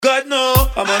God no,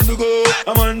 I'm on the go,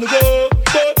 I'm on the go.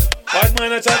 But bad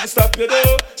man I try to stop you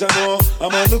though. Jah know, I'm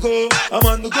on the go, I'm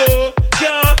on the go.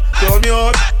 Yeah, tell me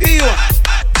out, he want.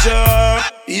 Jah,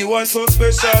 he want so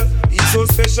special. He's so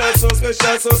special, so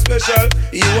special, so special.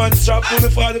 He want strap to the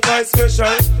 45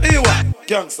 special. He want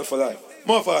gangster for life.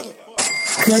 Mavado.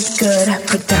 Good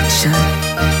production.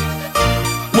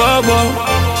 Whoa, whoa.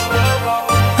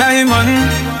 Hey man,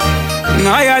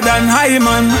 higher than high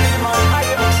man.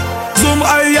 Zoom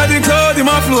higher the cloud in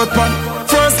my float pan.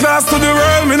 First class to the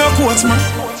world, me no coach man.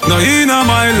 No inna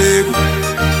my league.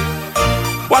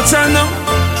 Watch out now.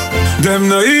 Them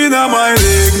no inna my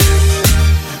league.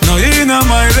 No inna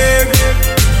my league.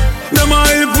 Them a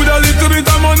hype with a little bit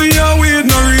of money and weed.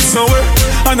 No reach nowhere.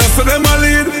 And I say them a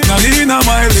lead. No inna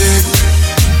my league.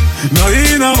 No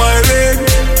inna my league.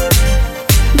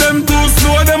 Them too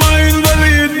slow, them a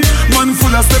invalid. Man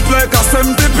full of step like a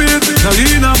centipede. No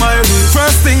inna my league.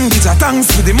 First thing, bitch, a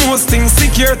thanks for the most things.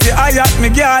 Security, I at me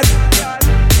guard.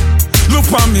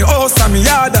 Look on me house and me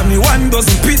yard and me 1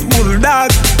 dozen pit bull dog.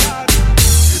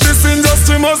 This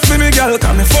industry must be me girl,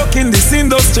 cause me fucking this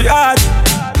industry hard.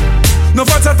 No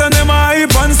fatter than them a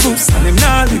hype and soups, and them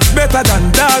nah live better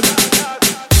than dog.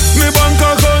 Me bank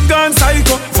account gone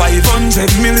psycho,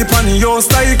 500 milli on the your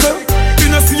cycle. You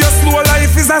know see your slow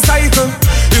life is a cycle.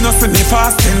 You know see me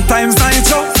fast 10 times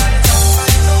nitro.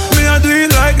 Me a do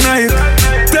it like night.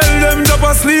 Tell them drop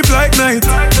asleep like night.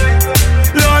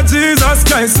 Lord Jesus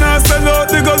Christ, now sell out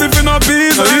the gun if you no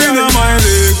peace. No inna my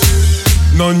leg.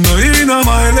 No inna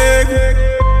my leg.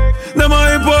 Them a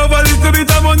hype over a little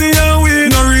bit of money and we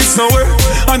no reach nowhere.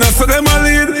 And I say them a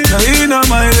lead. No inna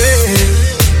my leg.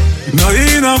 No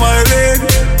inna my leg.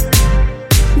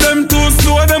 Them too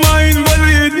slow, them a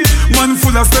invalid. Man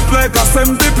full of step like a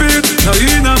centipede. No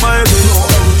inna my leg.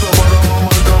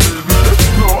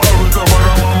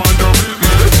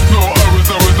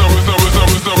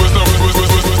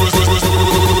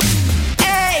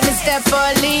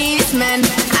 Policeman,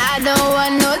 I don't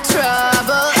want no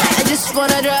trouble. I just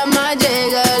wanna drop my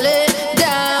jiggle it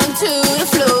down to the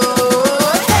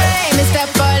floor. Hey, Mr.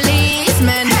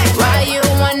 Policeman, why you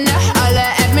wanna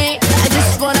holler at me? I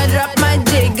just wanna drop my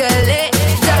jiggle it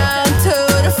down to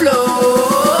the floor.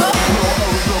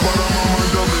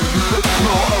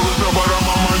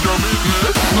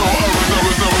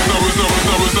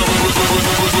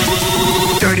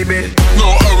 Dirty bit. No,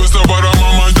 I was about a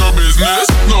mind your business.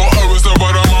 No, I was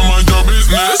about a mind your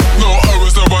business. No, I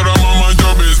was about a mind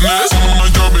your business.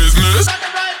 Mind your business.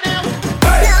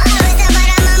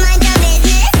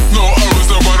 No, I was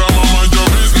about a mind your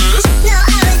business. No,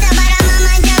 I was about a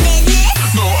mind your business.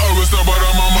 No, I was about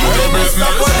a mind your business.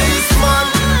 Policeman,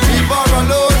 leave her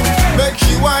alone. Make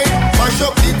she whine, mash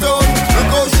up the town.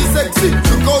 Look how she sexy,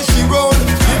 look how she roll.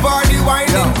 Give her the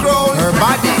whining crown. Her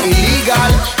body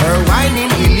illegal, her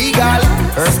whining illegal.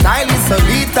 Her style is so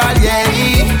vital, yeah.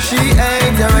 She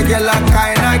ain't a regular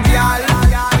kind of girl.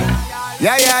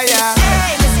 Yeah, yeah, yeah.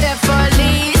 Hey, Mr.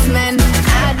 Policeman,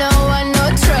 I don't want no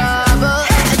trouble.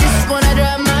 I just wanna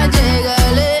drop my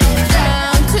jiggle it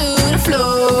down to the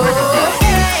floor.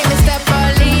 Hey, Mr.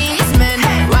 Policeman,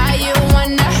 why you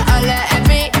wanna holler at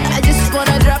me? I just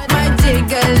wanna drop my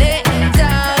jiggle it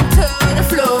down to the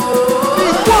floor.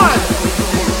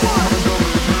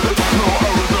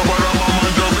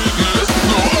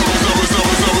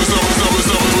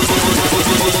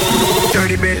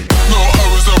 Dirty bit. No, I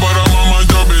was about a mind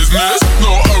your business.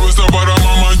 No, I was about a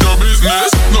mind your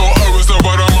business. No, I was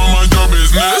about a mind your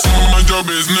business. Mind your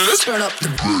business. Turn up the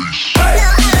bass. No,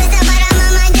 I was about a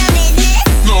mind your business.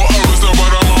 No, I was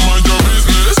about a mind your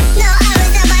business. No, I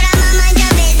was about a mind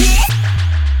your business.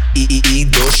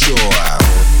 Do show.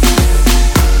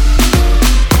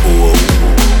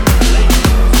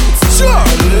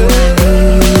 Charly.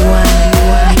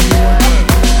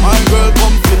 My girl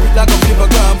come flip it like a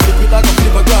flippergram, flip it like a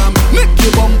flippergram. Make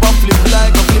your bumper flip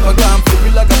like a flippergram, flip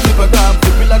it like a flippergram,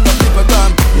 flip it like a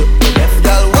flippergram.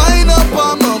 Girl, wind up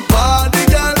on my body,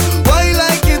 girl. Why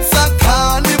like it's a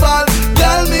carnival?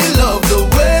 Girl, me love the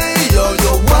way you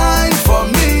wine for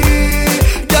me.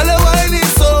 Girl, your wine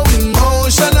is so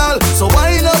emotional. So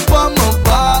wind up on my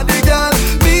body, girl.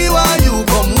 Me while you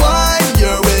come wine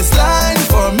your waistline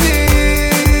for me.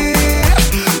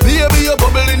 Baby, you're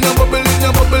bubbling, you're bubbling,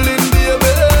 you're bubbling,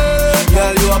 baby.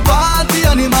 Girl, you a party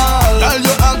animal. Girl,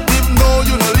 you active, no,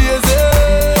 you no lazy.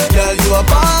 Girl, you a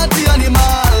party animal.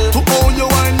 To own your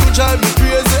wine, you drive me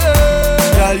crazy.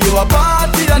 Girl, you a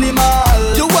party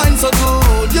animal. You wine so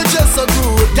good, you just so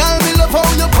good. Girl, me love how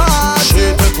you party. She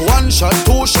take one 1 shot,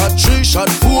 2 shot, 3 shot,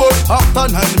 4. After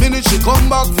 9 minutes, she come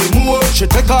back for more. She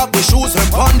take off the shoes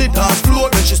and pound it dance floor.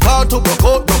 Then she start to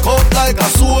broke out like a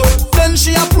sword. Then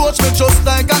she approach me just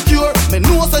like a cure. Me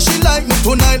know that she like me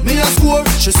tonight, me a score.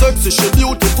 She sexy, she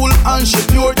beautiful and she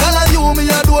pure. Tell her you me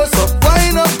a door, so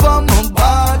wind up on my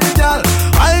body, girl.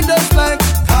 I just like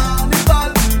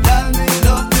carnival. Tell me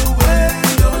love the way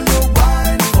you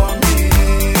wine for me.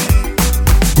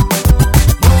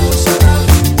 Emotional,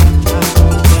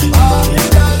 body,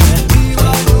 girl. Diva,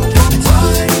 you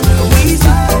wine for me.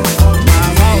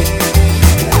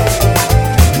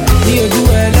 Yeah, you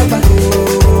well up,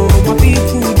 oh, my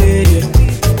people there,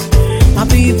 my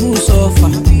people suffer.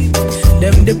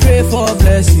 Them they pray for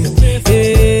blessing.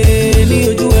 Hey,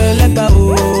 you well up,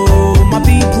 oh, my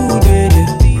people there.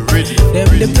 Them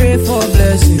they pray for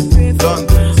blessing,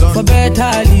 for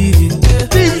better living.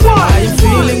 I'm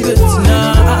feeling good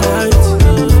tonight.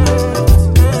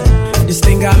 This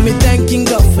thing got me thanking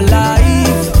God for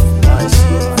life.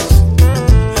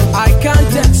 I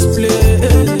can't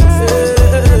explain.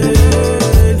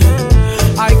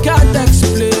 I can't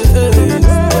explain.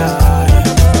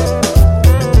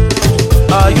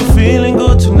 Are you feeling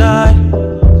good tonight?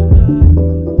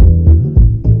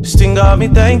 This thing got me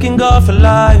thanking God for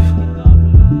life.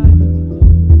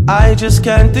 I just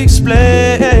can't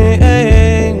explain.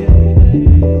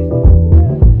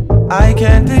 I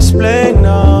can't explain,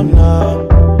 no.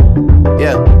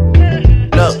 Yeah,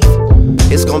 look,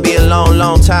 it's gonna be a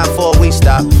long time before we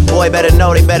stop. Boy, better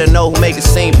know, they better know who make the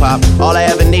scene pop. All I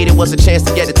ever needed was a chance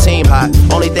to get the team hot.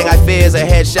 Only thing I fear is a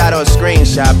headshot or a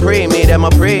screenshot. Pre-me, them a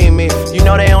pre-me. You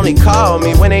know they only call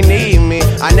me when they need me.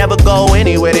 I never go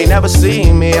anywhere, they never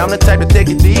see me. I'm the type to take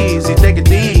it easy, take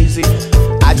it easy.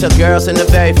 I took girls in the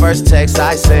very first text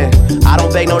I sent. I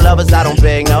don't beg no lovers, I don't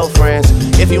beg no friends.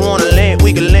 If you wanna link,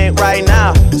 we can link right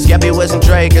now. Skeppy, Wiz and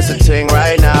Drake, it's a ting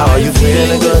right now. Are you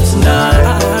feeling good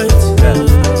tonight?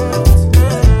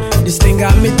 This thing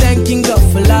got me thanking God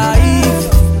for life.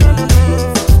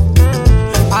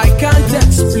 I can't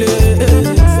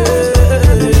explain.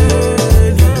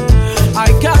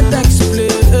 I can't explain.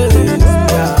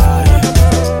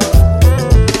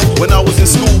 When I was in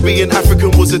school, being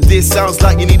African was a diss. Sounds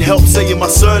like you need help saying my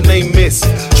surname, miss.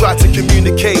 Try to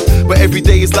communicate, but every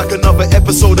day is like another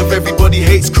episode of Everybody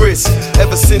Hates Chris.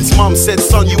 Ever since mom said,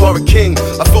 son, you are a king,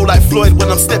 I feel like Floyd when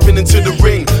I'm stepping into the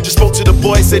ring. Just spoke to the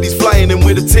boy, said he's flying in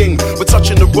with a ting. We're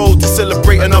touching the road to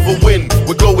celebrate another win.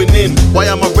 We're going in, why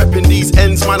am I repping these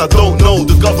ends, man, I don't know.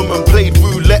 The government played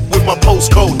roulette with my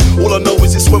postcode. All I know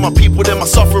is it's where my people, them are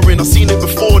suffering. I've seen it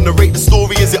before, narrate the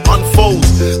story as it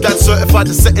unfolds. Dad certified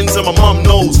the settings and my mum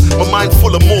knows. My mind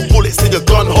full of more bullets than your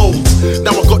gun holds.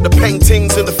 Now I got the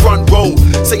paintings in the front row,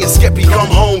 saying Skeppy, come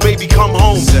home, baby, come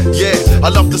home. Yeah, I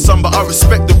love the sun, but I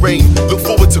respect the rain. Look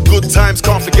forward to good times,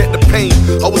 can't forget the pain.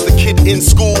 I was the kid in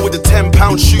school with the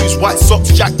 10-pound shoes, white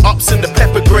socks, jacked ups and the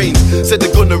pepper grains. Said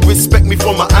they're gonna respect me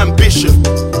for my ambition.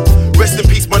 Rest in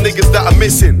peace, my niggas that are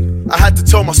missing. I had to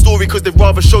tell my story cause they'd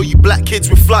rather show you black kids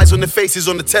with flies on their faces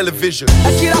on the television.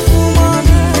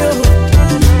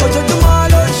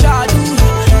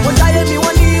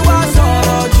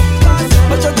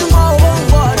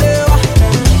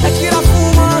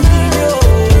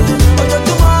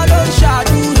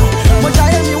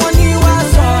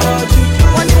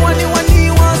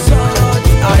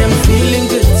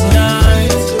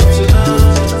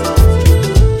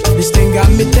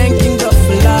 Thanking God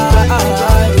for life.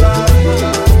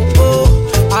 Oh,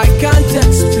 I can't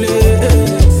explain.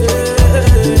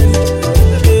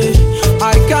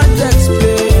 I can't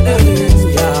explain.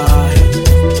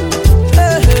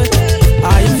 I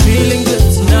am feeling good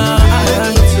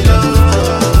tonight.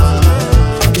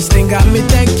 This thing got me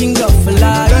thanking God for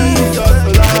life.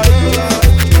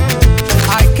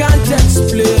 I can't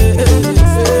explain.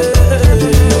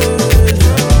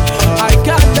 I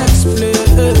can't explain.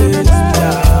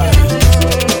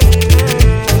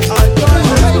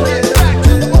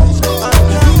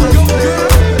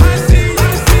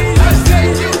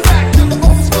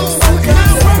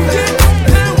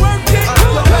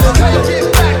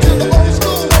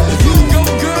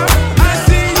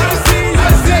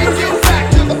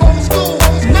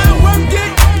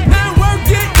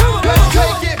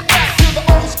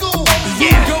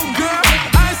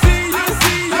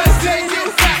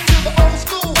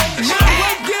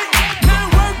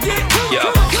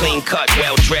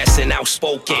 well-dressed and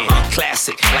outspoken.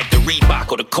 Classic, like the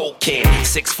Reebok or the Coke can.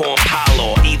 6'4"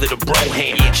 Impala or either the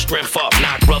Broham. Strength up,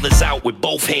 knock brothers out with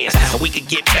both hands. And we could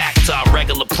get back to our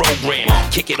regular program.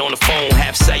 Kick it on the phone,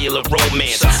 have cellular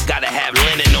romance. Gotta have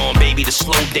linen on, baby, to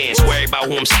slow dance. Worry about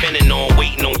who I'm spinning on,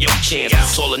 waiting on your chance.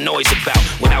 That's all the noise about,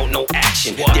 without no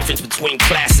action. Difference between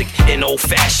classic and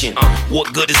old-fashioned.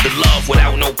 What good is the love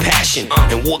without no passion?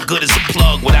 And what good is a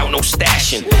plug without no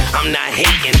stashing? I'm not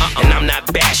hating, and I'm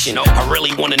not bashing. I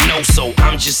really wanna know, so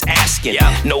I'm just asking.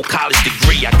 No college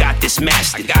degree, I got this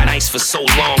mastered. Nice for so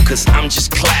long, cause I'm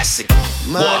just classic.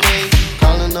 Money,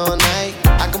 calling all night.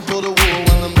 I can pull the wool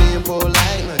while I'm being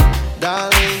polite. Like,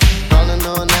 darling, calling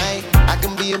all night. I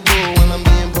can be a bull when I'm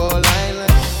being polite.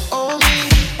 Like, oh me,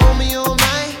 oh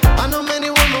my. I know many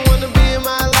women wanna be in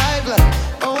my life. Like,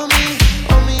 oh me,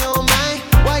 oh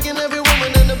my. Why can every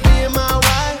woman end up being my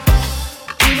wife?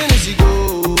 Even if she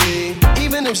go away,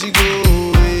 even if she go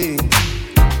away,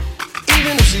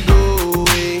 even if she go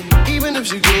away, even if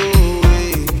she go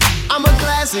away. I'm a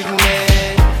classic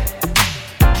man.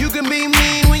 You can be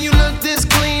mean when you look this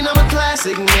clean. I'm a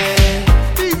classic man.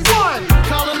 D1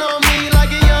 calling on me like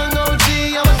a young OG.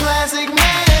 I'm a classic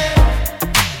man.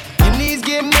 Your knees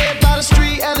get met by the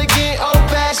street, elegant,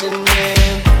 old-fashioned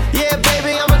man. Yeah,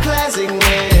 baby, I'm a classic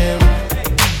man.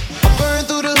 I burn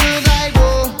through the hood like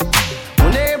whoa.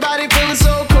 When everybody feeling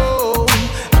so cold,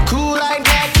 I cool like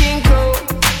that King Cole.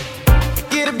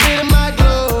 Get a bit of my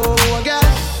glow. I got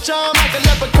charm like a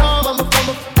leprechaun. I'm a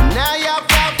fumble. Now y'all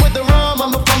pop with the rum.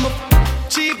 I'm a fumble.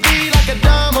 Cheap beat like a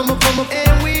dumb. I'm a fumble.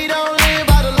 And we don't live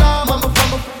by the law. I'm a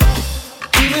fumble.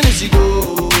 Even if she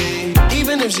go away,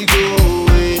 even if she go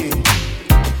away,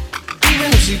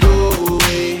 even if she go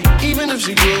away, even if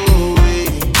she go away,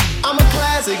 I'm a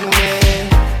classic man.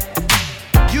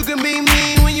 You can be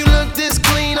mean when you look this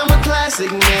clean. I'm a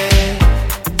classic man.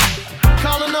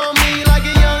 Calling on me like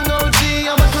a young OG.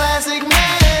 I'm a classic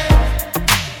man.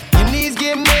 Your knees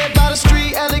get met by the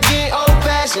street, elegant,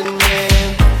 old-fashioned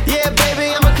man. Yeah,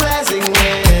 baby, I'm a classic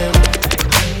man.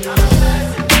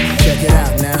 Check it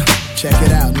out now, check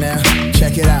it out now,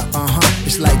 check it out,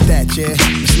 It's like that, yeah,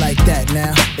 it's like that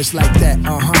now, it's like that,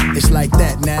 it's like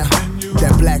that now.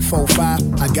 That black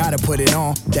 4.5, I gotta put it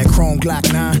on. That chrome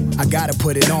Glock 9, I gotta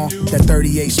put it on. That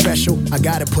 38 special, I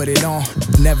gotta put it on.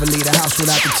 Never leave the house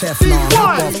without the Teflon.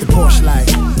 Hop off the porch like,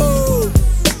 oh,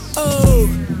 oh,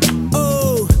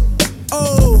 oh,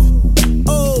 oh,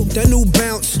 oh. That new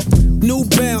bounce, new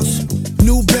bounce,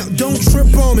 new bounce. Don't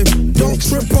trip on me, don't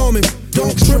trip on me,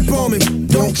 don't trip on me,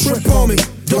 don't trip on me,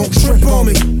 don't trip on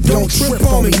me, don't trip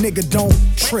on me, nigga, don't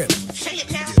trip.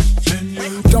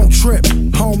 Don't trip,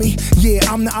 homie. Yeah,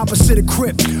 I'm the opposite of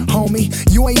Crip, homie.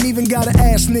 You ain't even gotta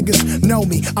ask, niggas know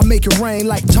me. I make it rain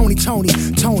like Tony.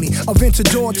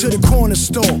 Aventador to the corner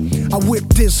store. I whip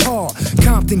this hard.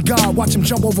 Compton God, watch him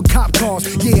jump over cop cars.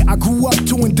 Yeah, I grew up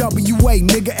doing WA,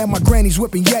 nigga, and my granny's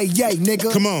whipping yay,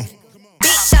 nigga. Come on.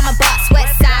 Bitch, I'm a boss,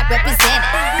 west side representing.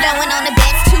 Blowing on the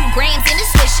bench, 2 grams in the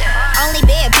swisher. Only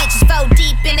bad bitches 4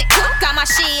 deep in the coop. Got my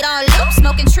shit on loop,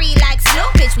 smoking tree like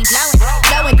Snoop. Bitch, we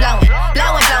blowing.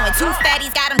 2 fatties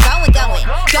got them going.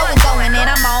 And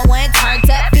I'm on one, turned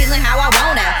up, feeling how I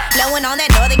wanna. Blowing on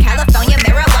that Northern California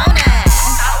marijuana.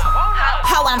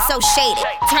 Ho, I'm so shaded.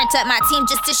 Turned up my team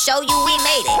just to show you we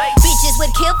made it. Bitches would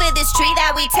kill for this tree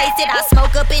that we tasted. I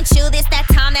smoke up and chill this that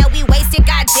time that we wasted.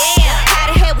 Goddamn,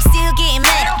 how the hell we still getting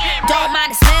money? Don't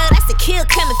mind the smell, that's a kill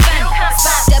coming funny.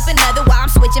 Sparked up another while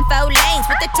I'm switching 4 lanes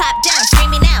with the top down,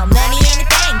 screaming out money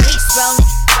anything. Bitch rolling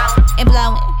and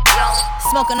blowing,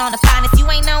 smoking on the finest you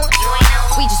ain't knowing.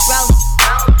 We just rolling,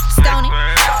 stoning,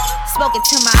 smoking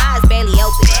till my eyes barely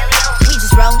open. We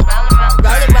just rolling,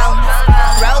 rolling.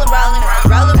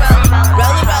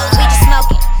 We just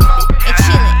smoking and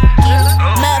chilling.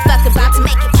 Motherfucker about to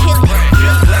make it killin'.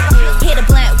 Hit a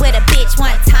blunt with a bitch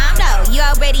one time though. You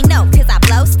already know 'cause I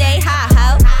blow, stay high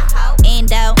ho.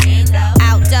 Indo,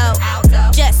 outdo.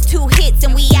 Just 2 hits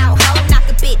and we out ho. Knock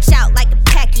a bitch out like a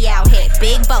Pacquiao hit.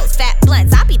 Big boats, fat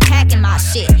blunts, I be packing my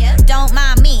shit. Don't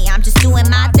mind me, I'm just doing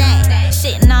my thing.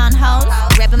 Shitting on hoes,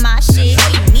 repping my shit.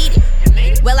 You need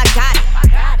it? Well, I got it.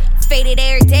 Faded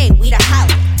every day, we the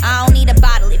house. I don't need a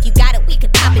bottle, if you got it, we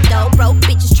could pop it though. Broke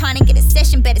bitches trying to get a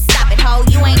session, better stop it, ho.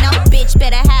 You ain't no bitch,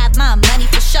 better have my money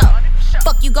for sure.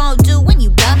 Fuck you gon' do when you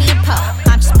bum me a pole?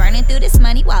 I'm just burning through this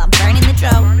money while I'm burning the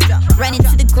dro. Running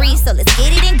to the green, so let's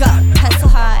get it and go. Hustle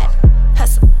hard,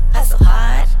 hustle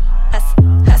hard, hustle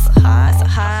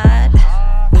hard.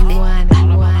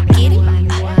 Get it,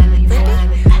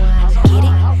 get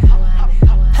it.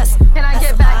 Hustle. Can I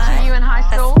get back to you in high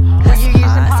school? Were you using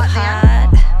pot then?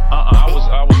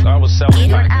 I was selling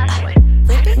pot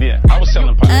then. Yeah, I was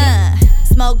selling pot.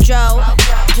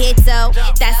 ghetto.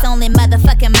 That's the only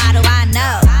motherfucking motto I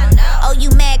know. Oh, you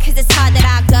mad cause it's hard that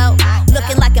I go.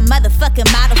 Looking like a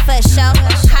motherfucking model for show.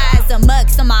 High as a mug,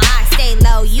 so my eyes stay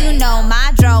low. You know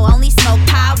my dro, only smoke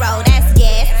pyro, that's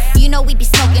gas. You know we be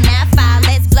smoking that fire,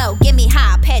 let's blow. Give me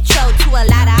high petrol to a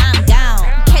lot of I'm gone.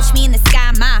 Catch me in the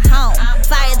sky, my home.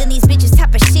 Flyer than these bitches,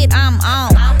 type of shit I'm on.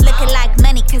 Looking like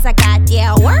money cause I got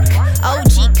yeah work.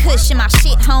 OG cushion, my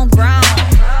shit homegrown.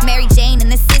 Mary Jane in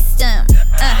the system.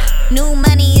 New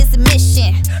money is a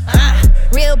mission.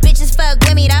 Real bitches fuck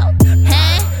with me though.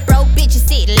 Huh? Bro bitches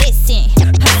sit listen.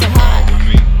 Hustle hard.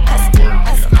 Hustle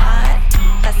hard.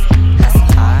 Hustle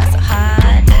hard. Hustle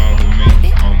hard. Get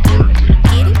it?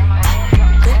 Get it?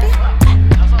 Whip it?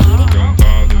 Get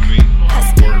it?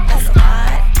 Hustle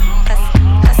hard.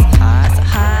 Hustle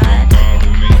hard.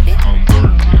 Whip it?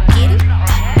 Get it? Whip it? Get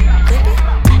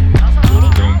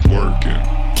it?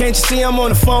 Can't you see I'm on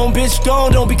the phone, bitch?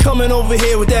 Gone, don't be coming over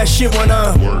here with that shit when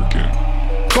I'm working.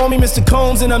 Call me Mr.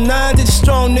 Combs and I'm 9 digit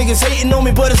strong. Niggas hating on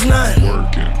me, but it's 9.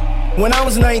 Working. When I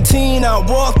was 19, I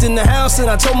walked in the house and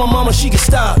I told my mama she could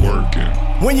stop. Working.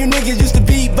 When you niggas used to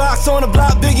beatbox on the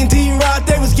block, Big and D-Rock,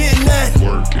 they was getting that.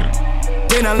 Working.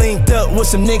 Then I linked up with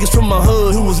some niggas from my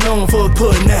hood who was known for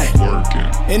putting that. Working.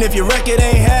 And if your record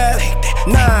ain't half,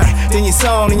 nah, then your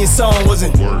song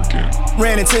wasn't working.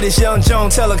 Ran into this young Joan,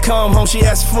 tell her come home, she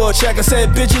asked for a check, I said,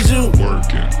 bitch, is you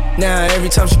working? Now every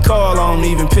time she call, I don't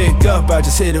even pick up, I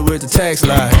just hit her with the text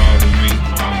line. Don't bother me,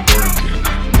 I'm working.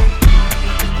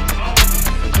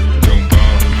 Don't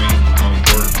bother me, I'm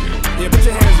working. Yeah, put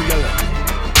your hands together.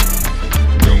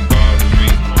 Don't bother me,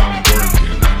 I'm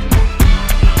working.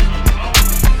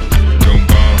 Don't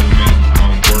bother me,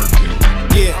 I'm working.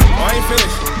 Yeah, oh,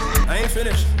 I ain't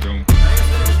finished.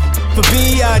 For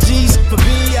B.I.G's, for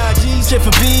B.I.G's, shit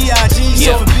for B.I.G's,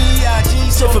 so for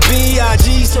B.I.G's, so for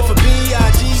B.I.G's, so for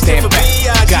B.I.G's, so for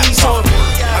B.I.G's, so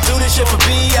I do this shit for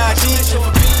B.I.G's, shit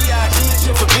for B.I.G's,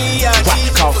 shit for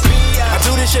B.I.G's, I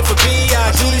do this shit for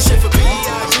B.I.G's, do this shit for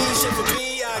B.I.G's, do this shit for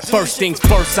B.I.G's. First things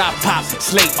first, I pop,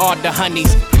 slate all the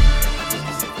honeys.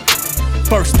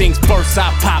 First things first,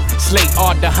 I pop, slate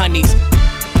all the honeys.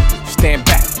 Stand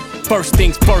back. First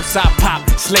things first, I pop,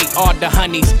 slate all the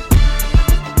honeys.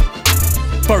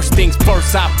 First things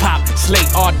first, I pop,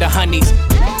 slate all the honeys.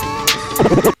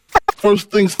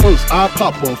 First things first, I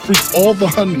pop her, freaks all the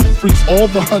honey, freaks all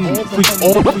the honey, freaks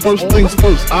all. First things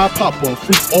first, I pop her,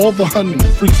 freaks all the honey,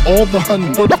 freaks all the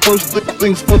honey. First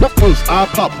things first, I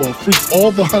pop her, freaks all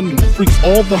the honey, freaks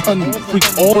all the honey,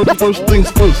 freaks all. First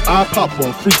things first, I pop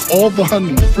her, freaks all the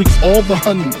honey, freaks all the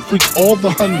honey, freaks all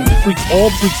the honey, freaks all,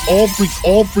 freaks all, freaks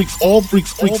all, freaks all,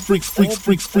 freaks freaks freaks freaks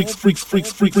freaks freaks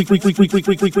freaks freaks freaks freaks freaks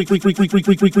freaks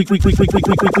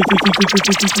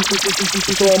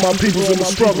freaks. All my peoples in the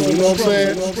struggle, you know what I'm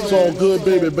saying? It's all good,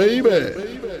 baby, baby.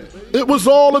 It was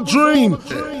all a dream.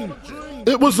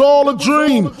 It was all a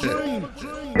dream.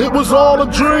 It was all a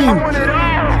dream.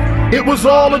 It was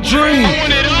all a dream.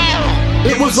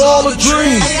 It was all a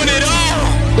dream.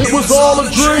 It was all a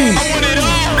dream.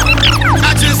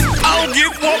 I don't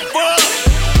give one fuck.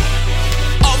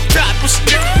 Off top of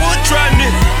stick, one dry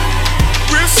nigga.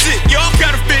 Real shit, y'all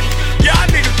gotta fit. Y'all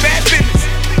niggas bad business.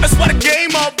 That's why the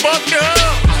game all fucked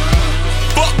up.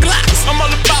 Fuck glocks, I'm all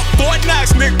about Fort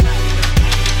Knox, nigga.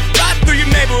 Ride through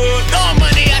your neighborhood, throw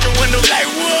money out the window like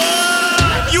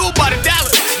what? You about $1.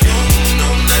 You don't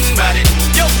know nothing about it.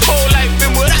 Your whole life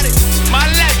been without it. My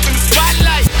life in the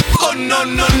spotlight. Oh no,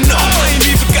 no, no. I ain't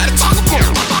even gotta talk about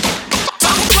it.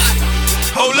 Talk about it.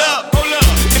 Hold up.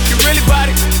 If you really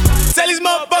about it, tell these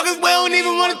motherfuckers we don't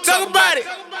even wanna talk about it.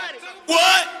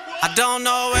 What? I don't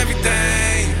know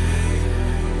everything,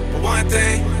 but one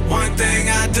thing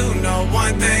I do know.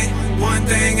 One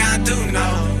thing I do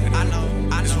know.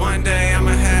 Just one day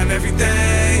I'ma have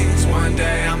everything. Just one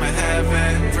day I'ma have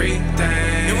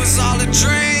everything. It was all a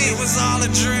dream. It was all a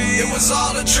dream. It was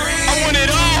all a dream. I want it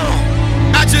all.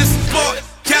 I just bought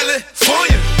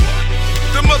California.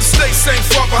 Them other states ain't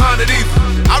far behind it either.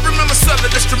 I remember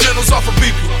selling instrumentals off of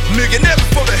people. Nigga, never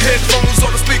for the headphones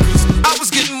or the speakers. I was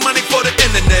getting money for the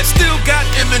internet. Still got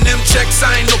M&M checks,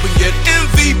 I ain't open yet.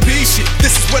 MVP shit,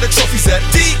 this is where the trophy's at.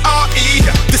 D.R.E,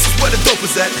 this is where the dope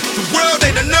is at. The world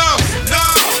ain't enough, no.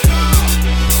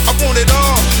 I want it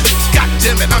all. God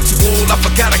damn it, I'm too old, I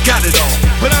forgot I got it all.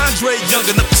 But Andre young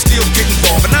enough to still get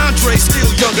involved. And Andre still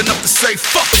young enough to say,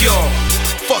 fuck y'all.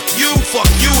 Fuck you,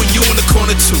 and you in the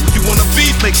corner too. You wanna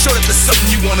beef, make sure that there's something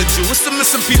you wanna do. It's the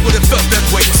missing people that felt that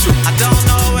way too. I don't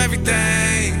know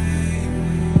everything,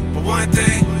 but one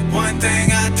thing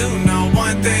I do know.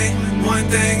 One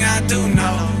thing I do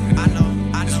know.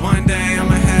 Just one day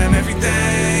I'ma have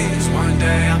everything. Just one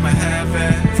day I'ma have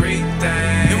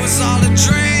everything. It was all a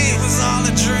dream.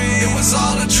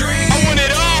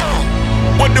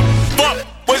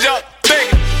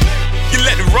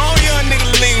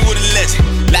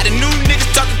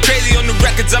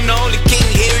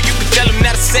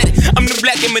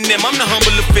 Eminem, I'm the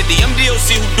humble of 50. I'm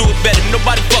DOC who do it better,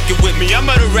 nobody fucking with me. I'm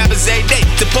murder rappers every day.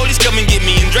 The police come and get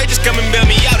me, and Dre just come and bail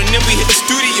me out, and then we hit the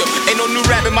studio. Ain't no new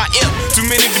rap in my ear. Too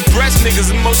many depressed niggas,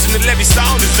 emotional every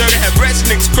song deserve to have rest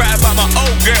niggas cry about my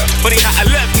old girl, but how I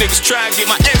left niggas try and get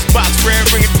my Xbox friend,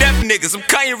 bringing deaf niggas. I'm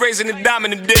Kanye raising the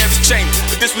diamond in Davis chamber.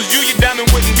 But this was you, your diamond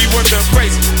wouldn't be worth the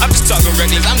appraisal. I'm just talking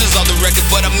reckless, I'm just off the record,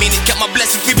 but I mean it. Count my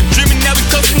blessings, we been dreaming, now we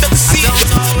coasting up the sea. I don't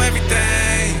know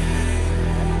everything,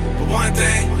 but one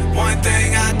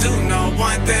thing I do know.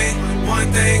 One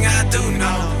thing I do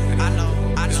know.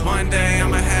 Just one day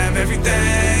I'ma have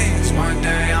everything. Just one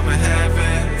day I'ma have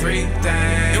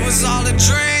everything. It was all a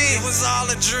dream. It was all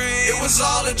a dream. It was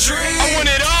all a dream. I want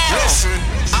it all. Listen,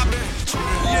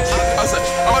 I said,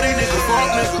 all these niggas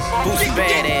fuck niggas. Boosie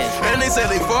badass. And they say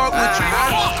they fuck with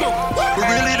you, but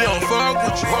really they don't fuck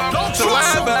with you. So I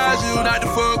advise you not to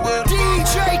fuck with them.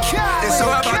 DJ Khaled. And so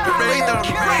I about to raid on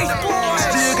them.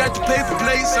 Still got the paper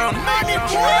plates on them.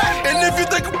 And if you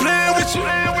think I'm playing with you,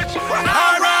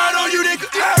 I ride on you niggas.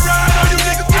 I ride on you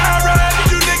niggas. I ride on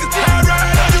you niggas. I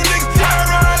ride on you niggas. I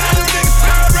ride on you niggas.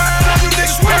 I ride on you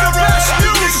niggas. I ride on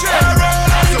you niggas. I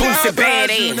ride on you niggas. Boosie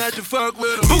badass.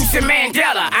 Boosie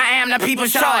Mandela, I am the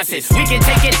people's choices. We can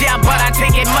take it down, but I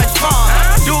take it much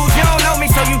farther. Dude, you don't know me,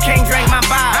 so you can't drink my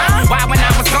bottle. Why when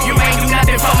I was gone, you ain't do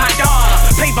nothing for my daughter?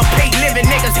 Paper plate living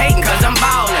niggas hating cause I'm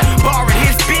ballin'. Borrowed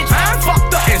his bitch,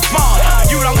 fucked up and spoiled.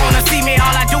 You don't wanna see me,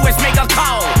 all I do is make a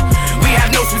call. We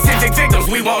have no specific victims,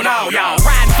 we want all y'all.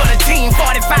 Riding for the team,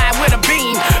 45 with a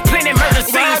beam. Plenty murder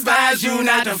scenes. I advise you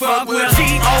not to fuck with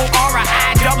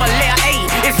G-O-R-I-double-L-A.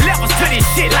 It's levels to this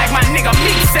shit like my nigga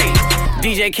me say.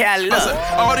 DJ Khaled.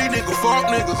 All these niggas fuck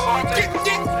niggas.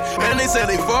 And they say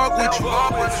they fuck with you,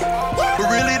 but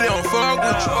really they don't fuck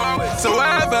with you. So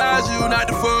I advise you not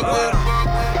to fuck with them.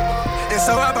 And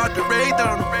so I about to raid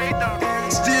on them.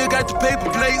 Still got the paper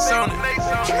plates on it.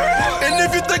 And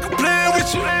if you think I'm playing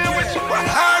with you,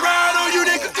 I ride on you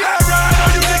niggas. I ride on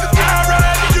you niggas. I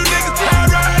ride on you niggas. I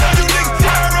ride on you niggas.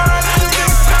 I ride on you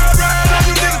niggas. I ride on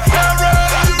you niggas. I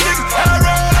ride on you niggas. I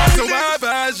ride on you niggas. So I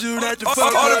advise you not to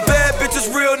fuck with all the bad bitches,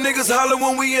 real niggas holler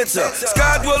when we enter.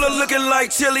 Sky dweller looking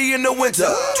like chili in the winter.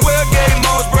 12 game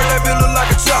modes, bro, that bitch look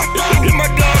like a chopper. My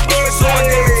dog bird, so I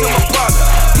gave it to my partner.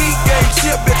 Heat game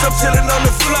chip, bitch, I'm chillin' on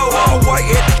the floor. All white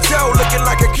head to toe, looking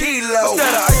like a kilo.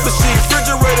 That a ice machine,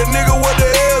 refrigerator, nigga, what the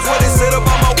hell's what they said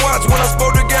about my watch when I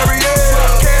spoke to Gary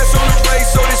L. Cash on the race,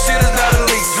 so this shit is not a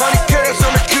lease. Honey cash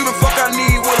on the Cuban, fuck I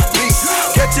need with a piece.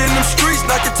 Catch it in them streets,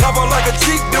 knock your top out like a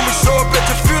Jeep. Then we show up at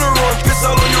your funeral and piss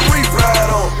all on your reef, ride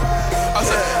on. I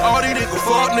said, all these niggas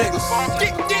fuck niggas.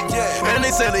 And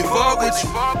they say they fuck with you,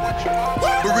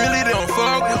 but really they don't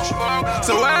fuck with you.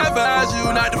 So I advise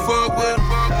you not to fuck with them.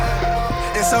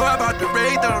 And so I about to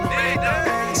raid on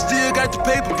them. Still got the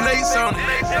paper plates on it.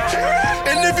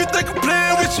 And if you think I'm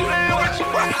playing with you,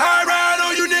 I ride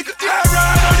on you niggas. I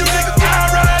ride on you niggas. I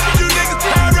ride on you niggas.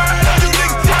 I ride on you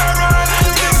niggas. I ride on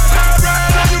you niggas. I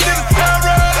ride on you niggas. I ride on you niggas. I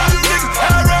ride on you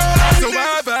niggas. So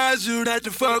I advise you not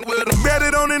to fuck with them. Bet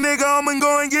it on a nigga, I'ma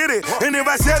go and get it. And if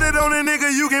I set it on a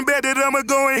nigga, you can bet that I'ma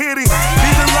go and hit it.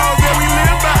 These are laws that we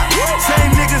live by.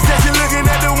 Same niggas that you're looking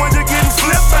at, the ones you're getting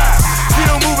flipped by.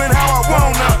 Still moving how I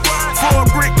wanna. For a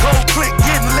brick, cold click,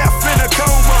 getting left in a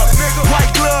coma. White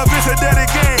glove, it's a dirty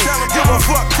game. Give a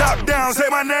fuck top down, say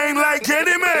my name like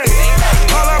Candyman.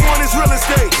 All I want is real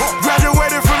estate.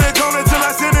 Graduated from the corner till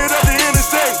I send it up the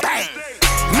interstate.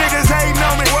 Niggas hating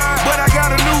on me, but I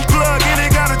got a new plug and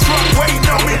it got a truck waiting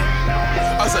on me.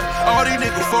 I said, all these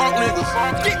niggas fuck niggas.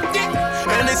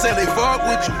 And they say they fuck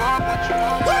with you,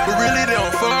 but really they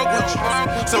don't fuck with you.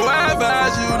 So I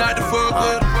advise you not to fuck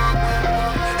with them.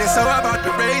 And so I about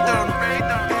to raid on them.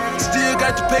 Still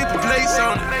got the paper plates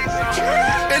on it.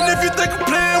 And if you think I'm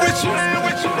playing with you,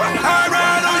 I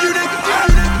ride on you niggas.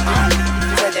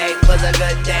 Today was a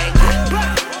good day.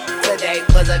 Today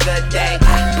was a good day.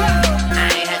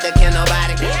 I ain't had to kill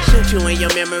nobody. Shoot you in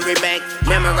your memory bank.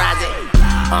 Memorize it.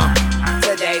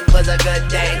 Today was a good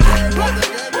day.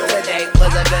 Today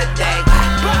was a good day.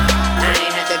 I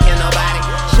ain't had to kill nobody.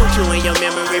 Shoot you in your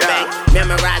memory bank.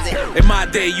 Memorize it. In my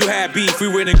day, you had beef, we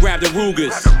went and grabbed the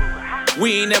Rugers.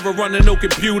 We ain't never running no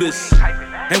computers.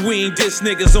 And we ain't diss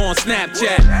niggas on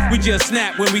Snapchat. We just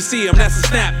snap when we see them, that's a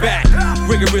snapback.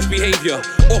 Rigorous behavior,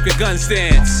 orchid gun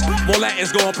stance. More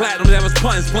Latins going platinum, that was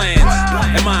puns plans.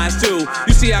 And mines too,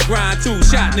 you see I grind too.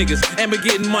 Shot niggas, and been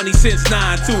getting money since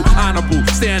 9-2. Honorable,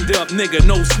 stand up nigga,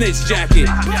 no snitch jacket.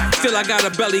 Still I got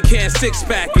a belly, can't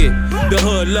six-pack it. The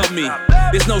hood love me,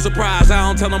 it's no surprise. I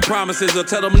don't tell them promises or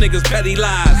tell them niggas petty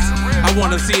lies. I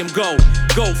wanna see him go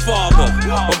farther,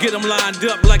 or get him lined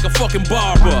up like a fucking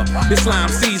barber. It's slime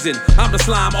season, I'm the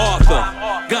slime author.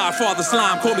 Godfather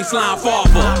slime, call me slime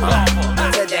father.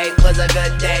 Today was a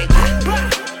good day.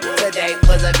 Today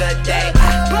was a good day.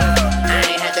 I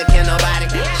ain't had to kill nobody.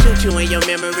 Shoot you in your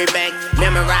memory bank,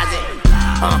 memorize it.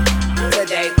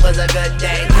 Today was a good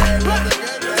day.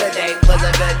 Today was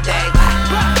a good day.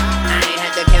 I ain't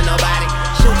had to kill nobody.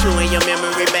 Shoot you in your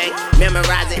memory bank,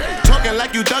 memorize it. Talking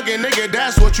like you thuggin', nigga,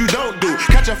 that's what you don't do.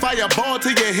 Catch a fireball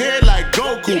to your head like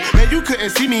Goku. Man, you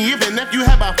couldn't see me even if you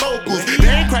had my focus. They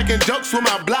ain't cracking jokes when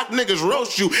my block niggas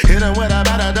roast you. Hit him with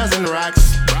about a dozen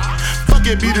rocks. Fuck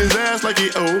it, beat his ass like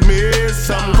he owed me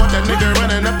something. Caught that nigga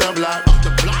running up the block.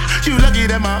 You lucky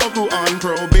that my uncle on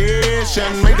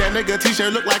probation. Make that nigga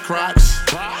t-shirt look like Crocs.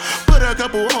 Put a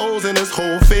couple holes in his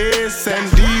whole face. And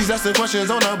these asking questions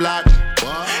on the block.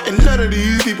 And none of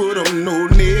these people don't know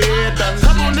Nathan.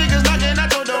 Couple niggas knocking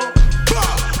at your door.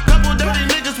 Couple dirty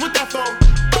niggas with that phone.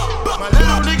 My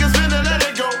little niggas finna let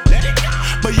it go.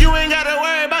 But you ain't gotta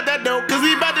worry about that though, cause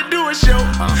we about to do a show.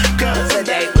 Cause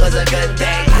today was a good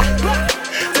day.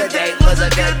 Today was a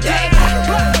good day.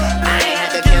 I ain't had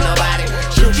to kill nobody.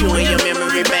 Shoot you in your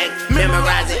memory bank,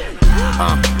 memorize it.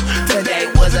 Today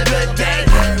was a good day.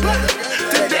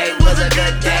 Today was a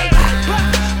good day.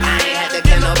 I ain't had to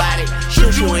kill nobody.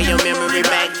 Shoot you in your memory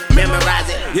bank, memorize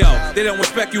it. Yo, they don't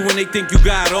respect you when they think you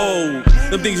got old.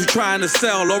 Them things you trying to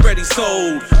sell already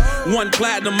sold. 1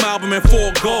 platinum album and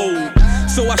 4 gold.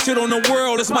 So I shit on the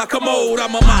world, it's my commode,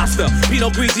 I'm a monster.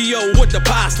 Pinot Grigio with the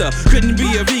pasta. Couldn't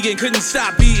be a vegan, couldn't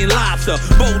stop eating lobster.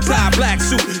 Bow tie, black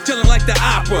suit, chillin' like the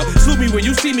opera. Salute me when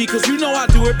you see me, cause you know I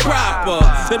do it proper.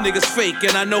 Them niggas fake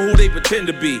and I know who they pretend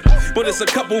to be. But it's a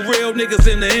couple real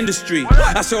niggas in the industry.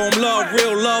 I show them love,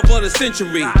 real love of the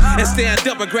century. And stand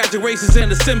up at graduations and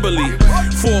assembly.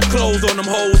 4 clothes on them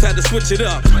hoes, had to switch it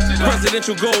up.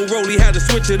 Presidential gold rollie, had to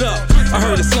switch it up. I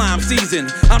heard it's slime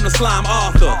season, I'm the slime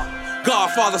author.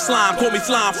 Godfather slime, call me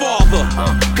slime father.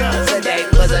 Cause today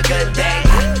was a good day.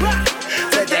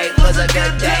 Today was a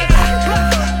good day.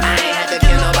 I ain't had to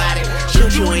kill nobody.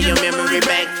 Shoot you in your memory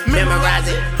bank, memorize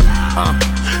it.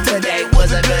 Today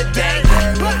was a good day.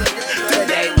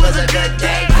 Today was a good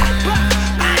day.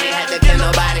 I ain't had to kill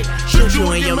nobody. Shoot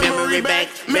you in your memory bank,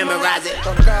 memorize it.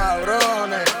 Estos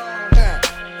cabrones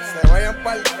se vayan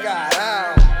pa'l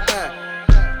carajo.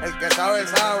 El que sabe,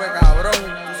 sabe, cabrón.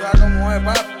 Tú sabes cómo es,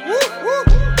 papi.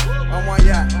 Vamos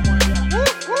allá.